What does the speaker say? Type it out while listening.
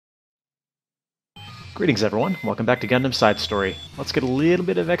Greetings everyone, welcome back to Gundam Side Story. Let's get a little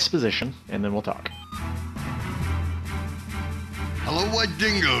bit of exposition, and then we'll talk. Hello, white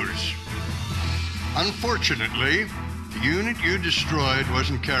dingoes. Unfortunately, the unit you destroyed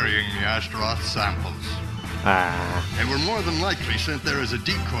wasn't carrying the Astaroth samples. They were more than likely sent there as a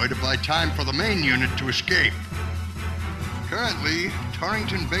decoy to buy time for the main unit to escape. Currently,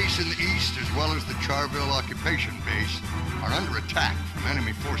 Torrington Base in the east, as well as the Charville Occupation Base, are under attack from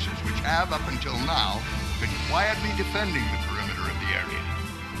enemy forces which have, up until now, been quietly defending the perimeter of the area.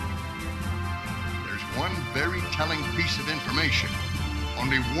 There's one very telling piece of information.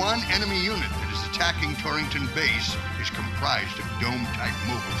 Only one enemy unit that is attacking Torrington Base is comprised of dome-type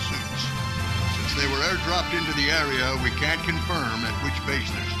mobile suits. Since they were airdropped into the area, we can't confirm at which base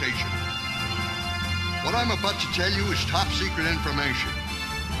they're stationed. What I'm about to tell you is top-secret information.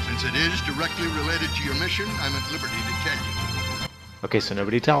 Since it is directly related to your mission, I'm at liberty to tell you. Okay, so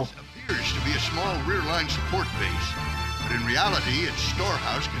nobody tell. It appears to be a small rear-line support base, but in reality, its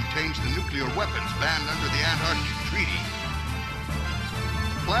storehouse contains the nuclear weapons banned under the Antarctic Treaty.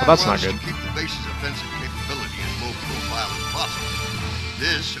 The plan that's not was good. to keep the base's offensive capability as low profile as possible.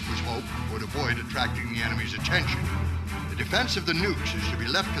 This, it was hoped, would avoid attracting the enemy's attention. The defense of the nukes is to be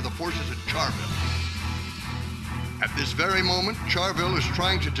left to the forces at Charville. At this very moment, Charville is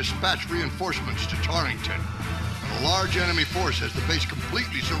trying to dispatch reinforcements to Torrington. And a large enemy force has the base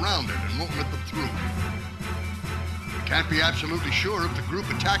completely surrounded and won't let them through. We can't be absolutely sure if the group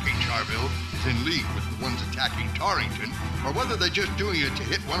attacking Charville is in league with the ones attacking Torrington, or whether they're just doing it to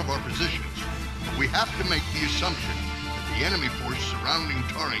hit one of our positions. But we have to make the assumption that the enemy force surrounding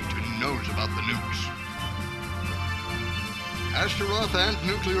Torrington knows about the nukes. Astaroth and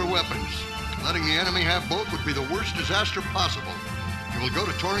nuclear weapons. Letting the enemy have both would be the worst disaster possible. You will go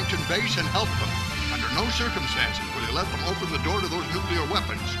to Torrington Base and help them. Under no circumstances will you let them open the door to those nuclear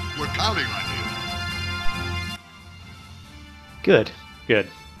weapons. We're counting on you. Good, good.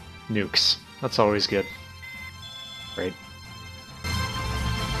 Nukes. That's always good. Right.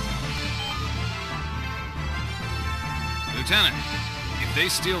 Lieutenant, if they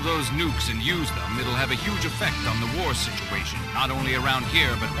steal those nukes and use them, it'll have a huge effect on the war situation, not only around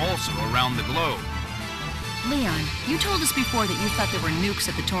here, but also around the globe. Leon, you told us before that you thought there were nukes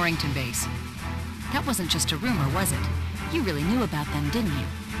at the Torrington base. That wasn't just a rumor, was it? You really knew about them, didn't you?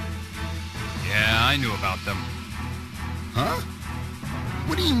 Yeah, I knew about them. Huh?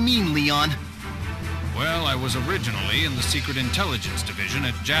 What do you mean, Leon? Well, I was originally in the Secret Intelligence Division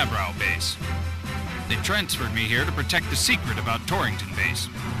at Jabrow Base. They transferred me here to protect the secret about Torrington Base.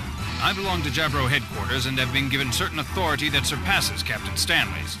 I belong to Jabrow headquarters and have been given certain authority that surpasses Captain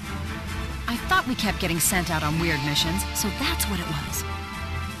Stanley's. I thought we kept getting sent out on weird missions, so that's what it was.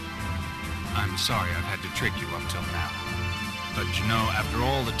 I'm sorry I've had to trick you up till now. But you know, after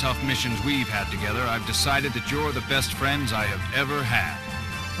all the tough missions we've had together, I've decided that you're the best friends I have ever had.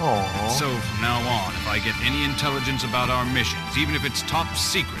 Aww. So from now on, if I get any intelligence about our missions, even if it's top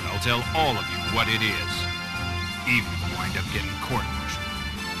secret, I'll tell all of you what it is. Even if we wind up getting court-martialed.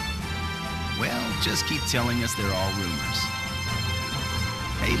 Well, just keep telling us they're all rumors.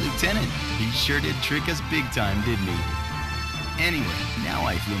 Hey, Lieutenant, he sure did trick us big time, didn't he? Anyway, now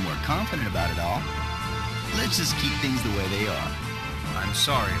I feel more confident about it all. Let's just keep things the way they are. I'm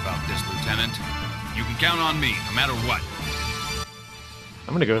sorry about this, Lieutenant. You can count on me, no matter what.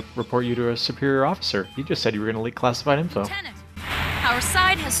 I'm gonna go report you to a superior officer. You just said you were gonna leak classified info. Lieutenant, our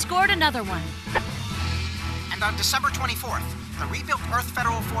side has scored another one. And on December 24th, the rebuilt Earth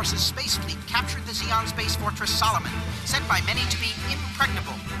Federal Forces space fleet captured the Xeon space fortress Solomon, said by many to be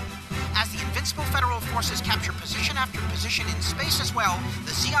impregnable. As the invincible Federal Forces capture position after position in space as well,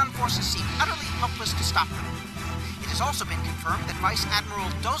 the Xeon forces seem utterly helpless to stop them. It has also been confirmed that Vice Admiral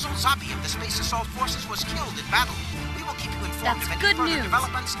Dozal Zabi of the Space Assault Forces was killed in battle. We will keep you informed That's of any good further news.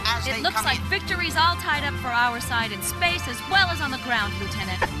 developments as they It looks come like in. victory's all tied up for our side in space as well as on the ground,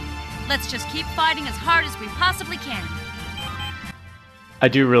 Lieutenant. Let's just keep fighting as hard as we possibly can. I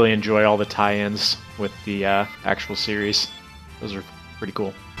do really enjoy all the tie-ins with the actual series. Those are pretty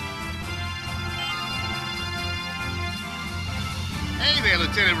cool. Hey there,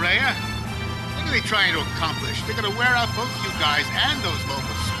 Lieutenant Raya. What are they trying to accomplish? They're gonna wear out both you guys and those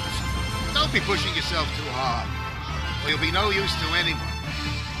local suits. Don't be pushing yourself too hard, or you'll be no use to anyone.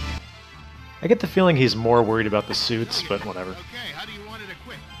 I get the feeling he's more worried about the suits, but whatever. Okay, how do you want it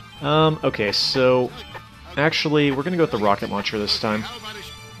equipped? Okay, so actually, we're gonna go with the rocket launcher this time. How about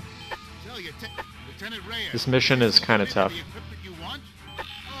tell you, Lieutenant Raya, This mission is kind of tough. the equipment you want?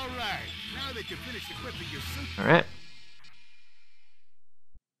 All right, now that you've finished equipping your suit. All right.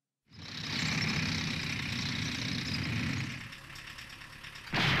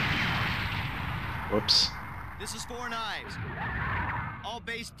 Whoops. This is Four Knives. All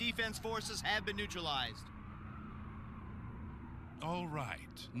base defense forces have been neutralized. All right.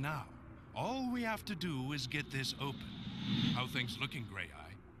 Now, all we have to do is get this open. How things looking, Gray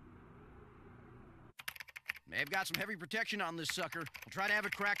Eye? They've got some heavy protection on this sucker. We'll try to have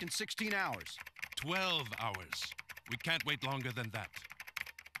it cracked in 16 hours. 12 hours. We can't wait longer than that.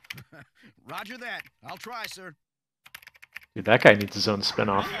 Roger that. I'll try, sir. Dude, that guy needs his own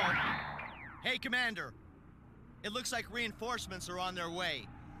spin-off. Hey, Commander. It looks like reinforcements are on their way.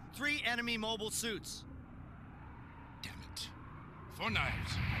 3 enemy mobile suits. Damn it. Four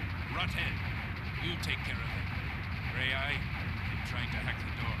Knives. Rothead. You take care of them. Gray Eye, keep trying to hack the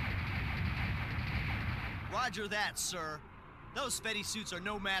door. Roger that, sir. Those Fetty suits are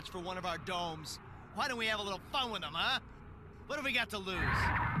no match for one of our domes. Why don't we have a little fun with them, huh? What have we got to lose?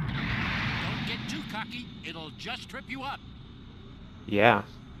 Don't get too cocky. It'll just trip you up. Yeah.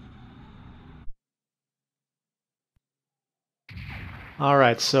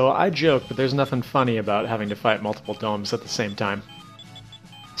 Alright, so I joke, but there's nothing funny about having to fight multiple domes at the same time.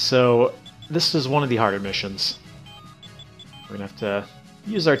 So, this is one of the harder missions. We're gonna have to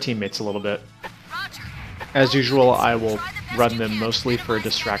use our teammates a little bit. As usual, I will run them mostly for a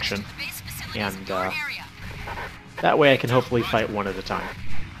distraction, and that way I can hopefully fight one at a time.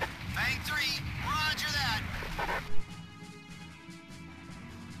 Bang 3, roger that.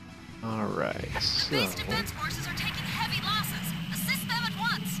 Alright, so... Base defense forces are taking heavy losses. Assist them at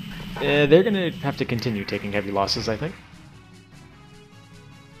once. they're gonna have to continue taking heavy losses, I think.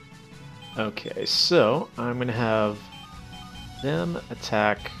 Okay, so I'm gonna have them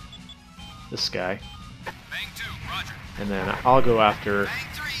attack this guy. Bang 2, roger. And then I'll go after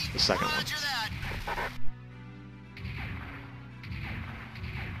the second one.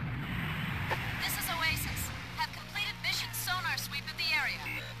 This is Oasis. Have completed mission sonar sweep of the area.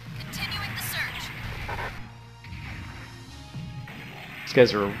 Continuing the search. These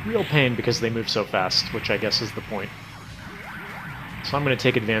guys are a real pain because they move so fast, which I guess is the point. So I'm going to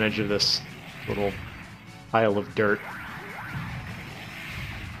take advantage of this little pile of dirt.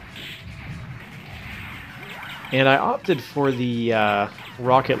 And I opted for the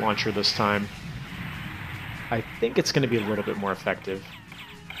rocket launcher this time. I think it's going to be a little bit more effective.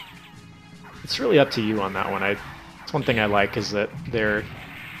 It's really up to you on that one. It's one thing I like is that they're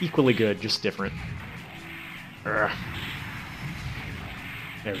equally good, just different. Urgh.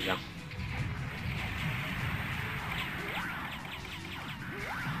 There we go.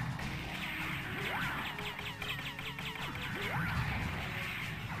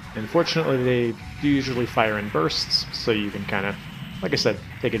 Unfortunately, they do usually fire in bursts, so you can kind of, like I said,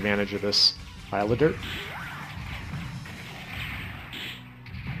 take advantage of this pile of dirt.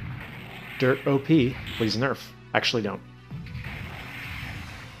 Dirt OP, please nerf. Actually, don't.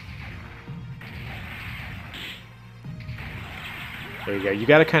 There you go. You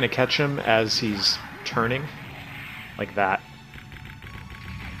gotta kind of catch him as he's turning, like that.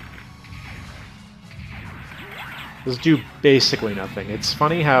 Those do basically nothing. It's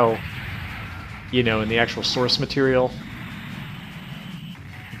funny how, you know, in the actual source material,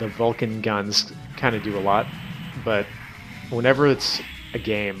 the Vulcan guns kind of do a lot, but whenever it's a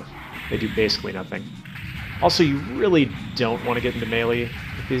game, they do basically nothing. Also, you really don't want to get into melee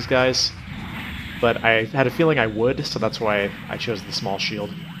with these guys, but I had a feeling I would, so that's why I chose the small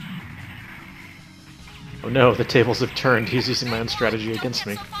shield. Oh no, the tables have turned. He's using my own strategy against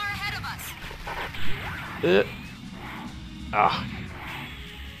me. Ah.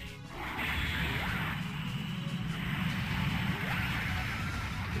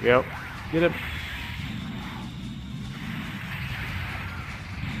 Here we go. Get him.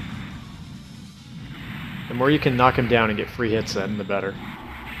 The more you can knock him down and get free hits in, the better.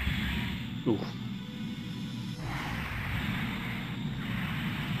 Ooh.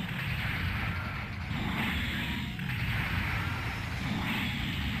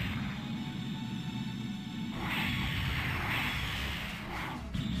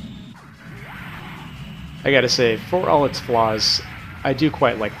 I gotta say, for all its flaws, I do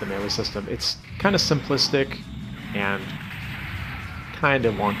quite like the melee system. It's kind of simplistic and kind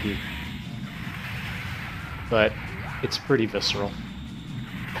of wonky, but it's pretty visceral.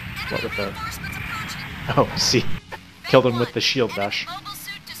 What with the... Oh, see. Killed him with the shield bash.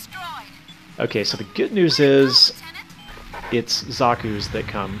 Okay, so the good news is it's Zaku's that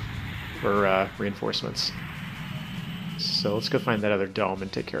come for reinforcements. So let's go find that other dome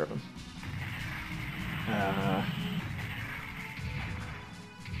and take care of him.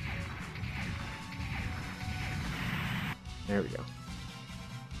 There we go.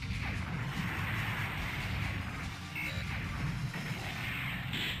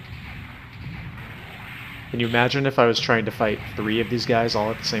 Can you imagine if I was trying to fight 3 of these guys all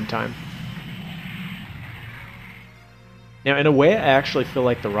at the same time? Now, in a way, I actually feel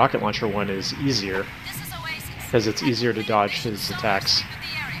like the rocket launcher one is easier, because it's easier to dodge his attacks.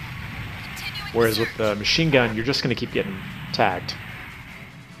 Whereas with the machine gun, you're just going to keep getting tagged.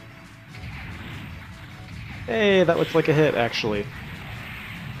 Hey, that looked like a hit, actually.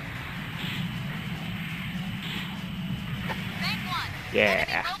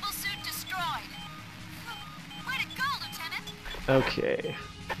 Yeah. Okay.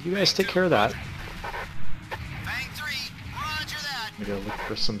 You guys take care of that. I'm gonna look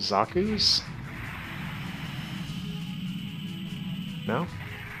for some Zaku's. No?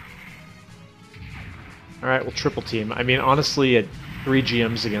 Alright, we'll triple team. I mean, honestly, 3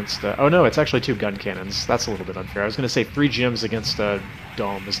 GMs against... oh no, it's actually 2 gun cannons. That's a little bit unfair. I was gonna say 3 GMs against a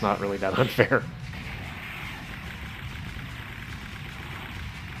dome is not really that unfair.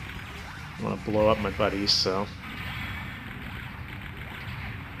 I want to blow up my buddies, so...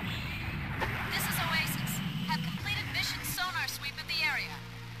 This is Oasis. Have completed mission sonar sweep of the area.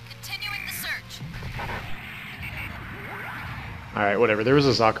 Continuing the search. Alright, whatever. There was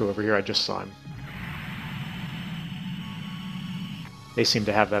a Zaku over here. I just saw him. They seem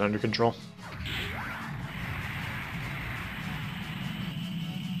to have that under control.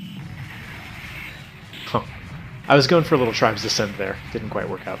 Huh. I was going for a little Tribes Descent there. Didn't quite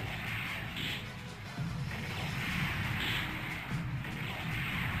work out.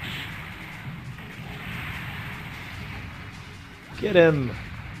 Get him!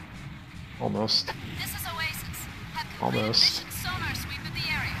 Almost. This is Oasis. Almost. Sonar sweep of the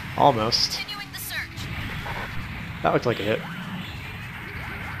area. Almost. Continuing the search. That looked like a hit.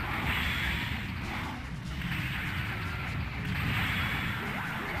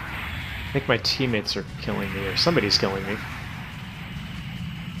 I think my teammates are killing me, or somebody's killing me.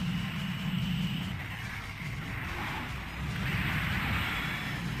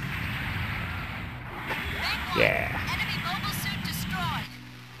 Yeah. Enemy mobile suit destroyed.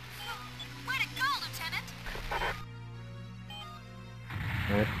 Way to go, Lieutenant.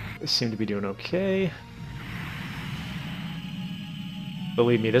 Alright, they seem to be doing okay.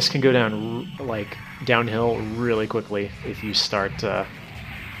 Believe me, this can go down, like, downhill really quickly if you start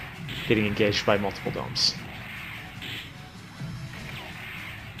getting engaged by multiple domes.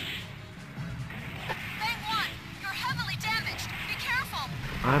 Bang 1, you're heavily damaged. Be careful.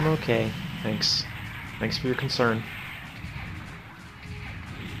 I'm okay, thanks. Thanks for your concern.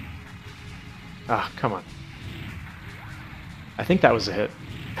 Ah, come on. I think that was a hit.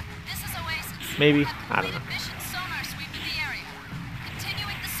 This is Oasis. Maybe. I don't know. Mission sonar sweep of the area.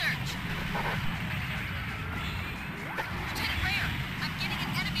 Continuing the search. Lieutenant Rayer, I'm getting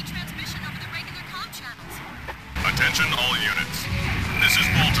an enemy transmission over the regular comm channels. Attention all units. This is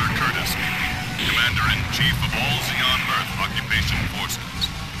Walter Curtis speaking, Commander-in-Chief of all Xeon Earth Occupation Forces.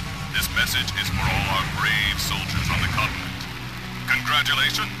 This message is for all our brave soldiers on the continent.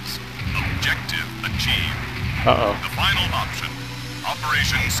 Congratulations! Objective achieved. Uh-oh. The final option,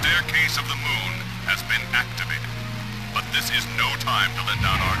 Operation Staircase of the Moon, has been activated. But this is no time to let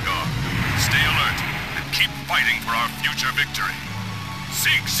down our guard. Stay alert and keep fighting for our future victory.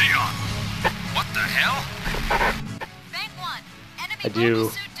 Seek Xeon! What the hell? Bang 1, enemy I do mobile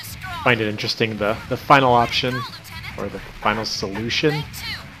suit destroyed. find it interesting, the final option, or the final solution.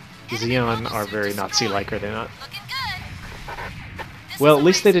 Xeon are very Nazi-like, are they not? Well, at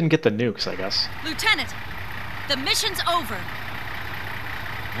least they didn't get the nukes, I guess. Lieutenant, the mission's over.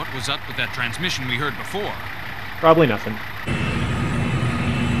 What was up with that transmission we heard before? Probably nothing.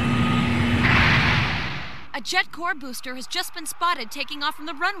 A jet core booster has just been spotted taking off from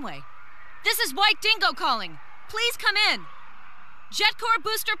the runway. This is White Dingo calling. Please come in. Jet core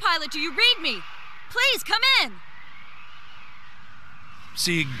booster pilot, do you read me? Please come in.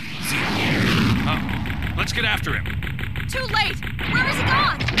 Sig. Uh-oh. Let's get after him. Too late! Where has he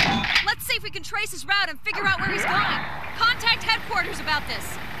gone? Let's see if we can trace his route and figure out where he's going. Contact headquarters about this.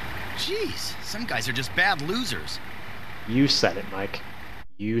 Jeez, some guys are just bad losers. You said it, Mike.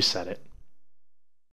 You said it.